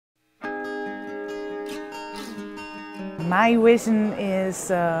My vision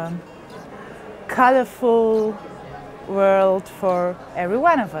is a colorful world for every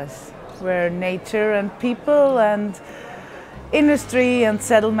one of us, where nature and people and industry and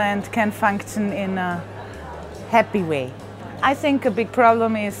settlement can function in a happy way. I think a big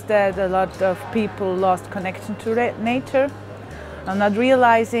problem is that a lot of people lost connection to nature. I'm not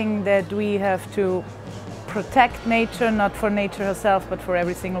realizing that we have to protect nature, not for nature herself, but for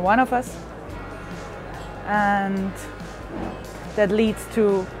every single one of us. And that leads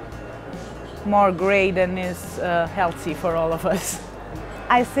to more gray than is healthy for all of us.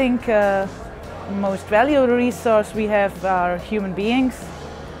 I think the most valuable resource we have are human beings,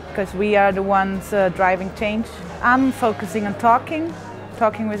 because we are the ones driving change. I'm focusing on talking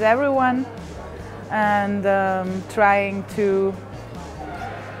with everyone, and trying to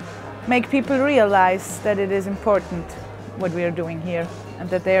make people realize that it is important what we are doing here, and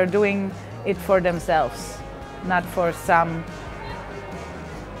that they are doing it for themselves, not for some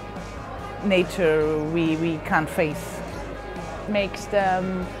nature we can't face. It makes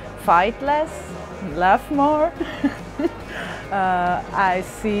them fight less, love more. I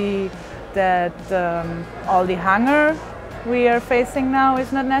see that all the hunger we are facing now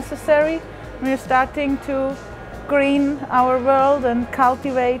is not necessary. We are starting to green our world and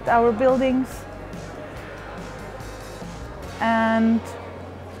cultivate our buildings. And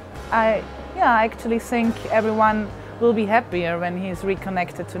I actually think everyone will be happier when he is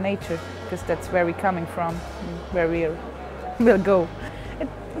reconnected to nature, because that's where we're coming from, where we'll go.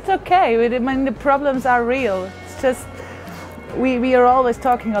 It's okay. I mean, the problems are real. It's just we are always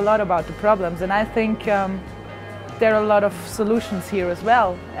talking a lot about the problems, and I think there are a lot of solutions here as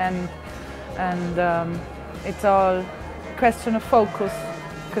well. And it's all a question of focus,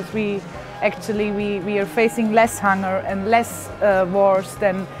 because we are facing less hunger and less wars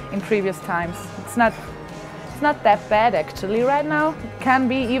than in previous times. It's not that bad actually right now. It can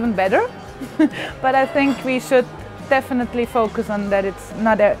be even better, but I think we should definitely focus on that. It's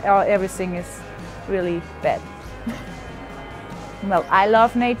not everything is really bad. Well, I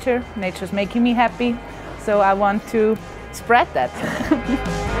love nature. Nature's making me happy, so I want to spread that.